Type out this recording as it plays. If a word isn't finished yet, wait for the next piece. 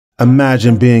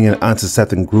Imagine being an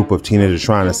unsuspecting group of teenagers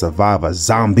trying to survive a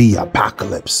zombie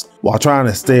apocalypse. While trying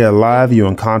to stay alive, you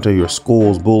encounter your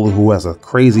school's bully who has a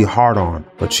crazy heart-on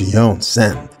for Cheon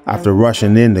Sen. After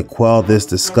rushing in to quell this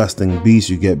disgusting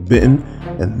beast, you get bitten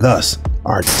and thus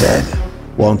are dead.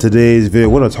 Well, in today's video,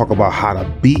 we're going to talk about how to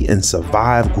beat and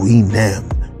survive Gwi Nam.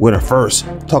 We're going to first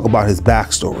talk about his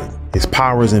backstory, his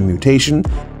powers and mutation,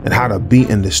 and how to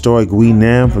beat and destroy Gwi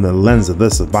Nam from the lens of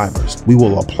the survivors. We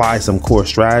will apply some core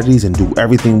strategies and do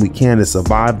everything we can to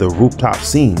survive the rooftop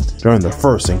scene during the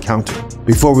first encounter.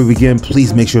 Before we begin,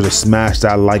 please make sure to smash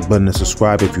that like button and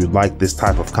subscribe if you like this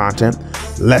type of content.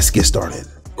 Let's get started.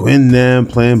 Gwi Nam,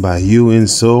 played by Yoo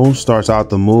In-soo, starts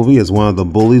out the movie as one of the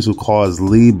bullies who caused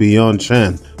Lee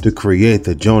Byung-chan to create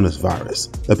the Jonas virus.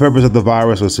 The purpose of the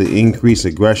virus was to increase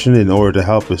aggression in order to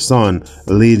help his son,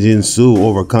 Lee Jin-soo,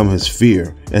 overcome his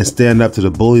fear and stand up to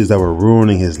the bullies that were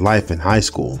ruining his life in high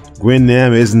school. Gwi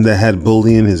Nam isn't the head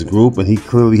bully in his group, and he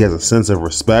clearly has a sense of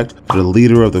respect for the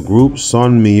leader of the group,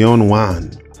 Son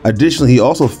Myeon-wan. Additionally, he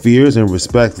also fears and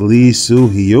respects Lee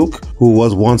Soo-hyuk, who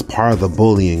was once part of the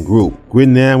bullying group. Gwi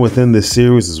Nam within this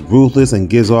series is ruthless and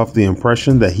gives off the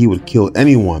impression that he would kill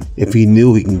anyone if he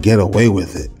knew he can get away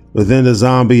with it. Within the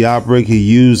zombie outbreak, he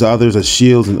used others as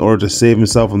shields in order to save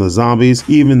himself from the zombies,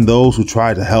 even those who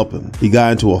tried to help him. He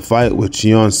got into a fight with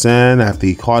Cheon Sen after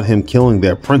he caught him killing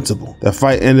their principal. The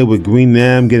fight ended with Gwi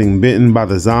Nam getting bitten by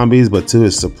the zombies, but to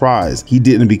his surprise, he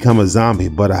didn't become a zombie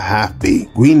but a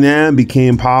half-beat. Gwi Nam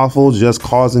became powerful, just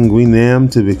causing Gwi Nam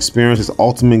to experience his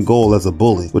ultimate goal as a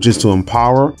bully, which is to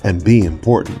empower and be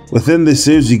important. Within this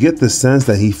series, you get the sense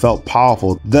that he felt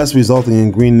powerful, thus resulting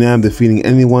in Gwi Nam defeating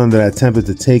anyone that attempted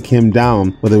to take him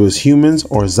down, whether it was humans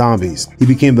or zombies. He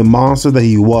became the monster that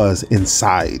he was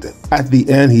inside. At the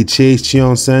end, he chased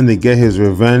Cheon Sen to get his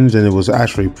revenge, and it was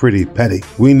actually pretty petty.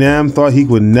 Gwi Nam thought he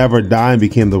would never die and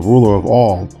became the ruler of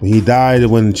all. He died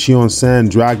when Cheon Sen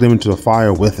dragged him into the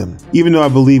fire with him. Even though I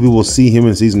believe we will see him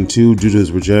in season 2 due to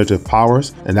his regenerative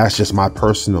powers, and that's just my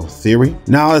personal theory.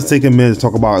 Now let's take a minute to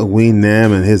talk about Gwi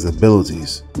Nam and his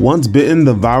abilities. Once bitten,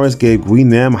 the virus gave Gwi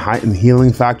Nam a heightened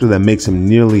healing factor that makes him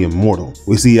nearly immortal.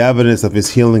 We see evidence of his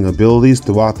healing abilities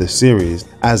throughout the series,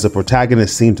 as the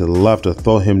protagonist seemed to love to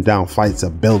throw him down flights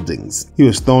of buildings. He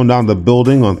was thrown down the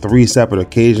building on 3 separate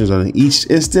occasions, and in each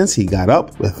instance he got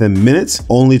up within minutes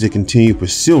only to continue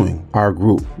pursuing our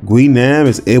group. Gwi Nam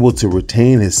is able to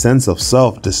retain his sense of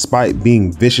self despite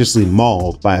being viciously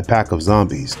mauled by a pack of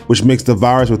zombies, which makes the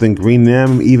virus within Gwi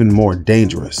Nam even more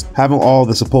dangerous. Having all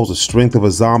the supposed strength of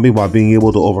a zombie while being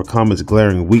able to overcome its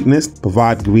glaring weakness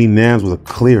provide Gwi Nam with a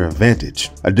clear advantage.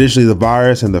 Additionally, the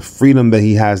virus and the freedom that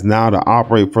he has now to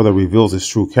operate further reveals his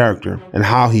true character and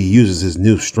how he uses his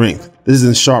new strength. This is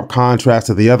in sharp contrast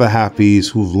to the other half-bees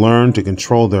who've learned to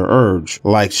control their urge,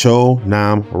 like Cho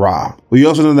Nam Ra. We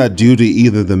also know that due to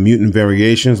either the mutant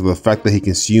variations or the fact that he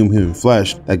consumed human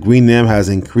flesh, that Gwi Nam has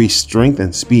increased strength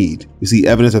and speed. We see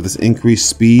evidence of this increased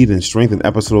speed and strength in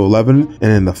episode 11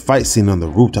 and in the fight scene on the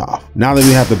rooftop. Now that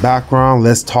we have the background,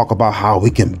 let's talk about how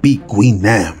we can beat Gwi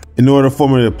Nam. In order to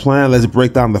formulate a plan, let's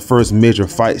break down the first major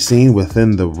fight scene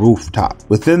within the rooftop.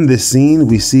 Within this scene,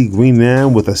 we see Gwi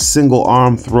Nam with a single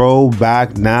arm throw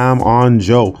back Nam on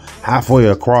Jo halfway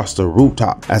across the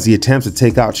rooftop as he attempts to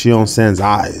take out Cheon Sen's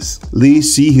eyes. Lee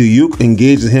Si-hyuk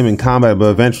engages him in combat but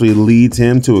eventually leads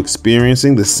him to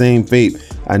experiencing the same fate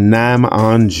as Nam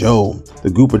on Jo. The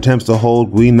group attempts to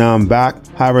hold Gwi Nam back,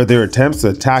 however their attempts to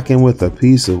attack him with a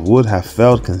piece of wood have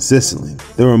failed consistently.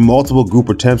 There were multiple group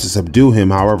attempts to subdue him,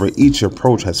 however each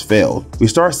approach has failed. We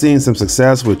start seeing some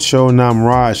success with Cho Nam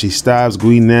Ra as she stabs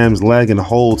Gwi Nam's leg and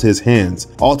holds his hands,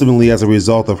 ultimately as a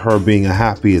result of her being a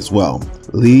half-beat as well.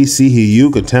 Lee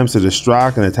Si-hyuk attempts to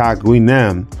distract and attack Gwi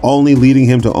Nam, only leading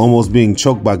him to almost being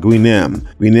choked by Gwi Nam.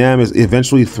 Gwi Nam is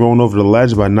eventually thrown over the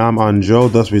ledge by Nam On-jo,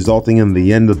 thus resulting in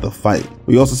the end of the fight.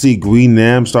 We also see Gwi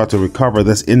Nam start to recover,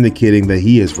 thus indicating that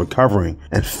he is recovering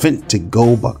and fit to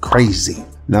go but crazy.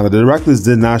 Now, the directors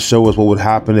did not show us what would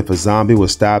happen if a zombie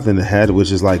was stabbed in the head,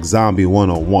 which is like Zombie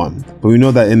 101. But we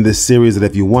know that in this series that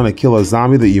if you want to kill a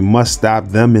zombie, that you must stab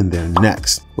them in their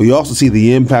necks. We also see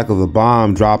the impact of the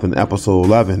bomb drop in episode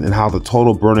 11 and how the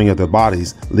total burning of their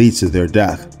bodies leads to their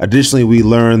death. Additionally, we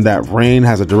learn that rain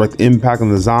has a direct impact on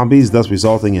the zombies, thus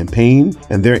resulting in pain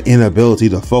and their inability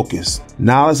to focus.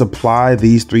 Now let's apply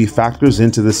these 3 factors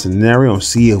into the scenario and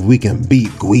see if we can beat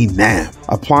Gwi Nam.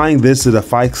 Applying this to the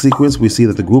fight sequence, we see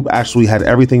that the group actually had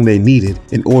everything they needed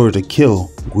in order to kill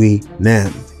Gwi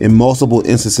Nam. In multiple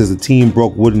instances, the team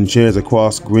broke wooden chairs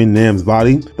across Gwi Nam's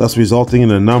body, thus resulting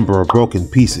in a number of broken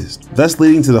pieces, thus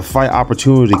leading to the fight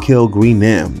opportunity to kill Gwi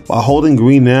Nam. While holding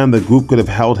Gwi Nam, the group could have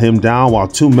held him down while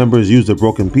two members used the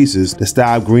broken pieces to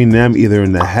stab Gwi Nam either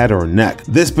in the head or neck.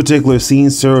 This particular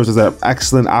scene serves as an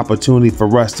excellent opportunity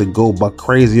for us to go buck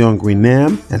crazy on Gwi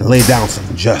Nam and lay down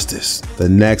some justice. The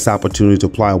next opportunity to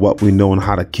apply what we know on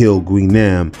how to kill Gwi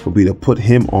Nam would be to put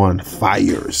him on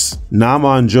fires. Nam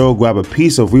and Joe grab a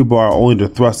piece of rebar only to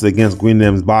thrust it against Gwi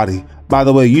Nam's body. By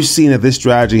the way, you've seen that this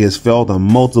strategy has failed on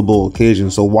multiple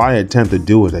occasions, so why attempt to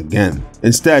do it again?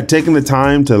 Instead, taking the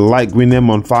time to light Gwi Nam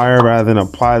on fire rather than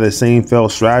apply the same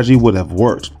failed strategy would have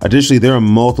worked. Additionally, there are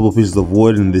multiple pieces of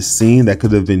wood in this scene that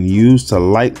could have been used to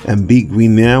light and beat Gwi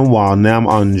Nam while Nam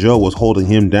Anjo was holding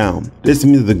him down. This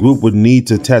means that the group would need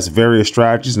to test various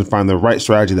strategies and find the right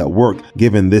strategy that worked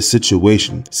given this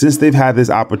situation. Since they've had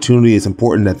this opportunity, it's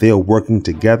important that they are working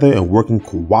together and working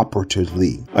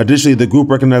cooperatively. Additionally, the group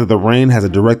recognized that the rain has a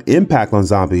direct impact on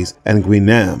zombies and Gwi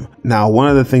Nam. Now, one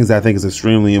of the things that I think is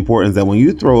extremely important is that when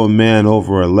you throw a man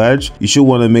over a ledge, you should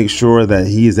want to make sure that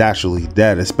he is actually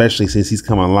dead, especially since he's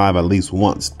come alive at least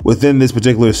once. Within this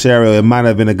particular scenario, it might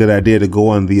have been a good idea to go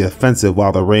on the offensive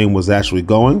while the rain was actually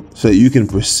going, so that you can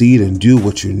proceed and do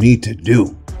what you need to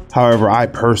do. However, I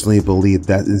personally believe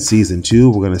that in season 2,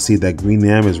 we're going to see that Gwi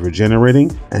Nam is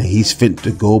regenerating and he's fit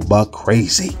to go buck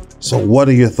crazy. So what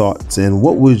are your thoughts, and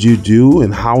what would you do,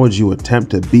 and how would you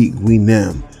attempt to beat Gwi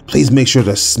Nam? Please make sure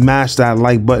to smash that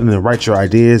like button and write your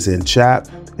ideas in chat,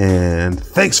 and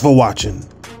thanks for watching.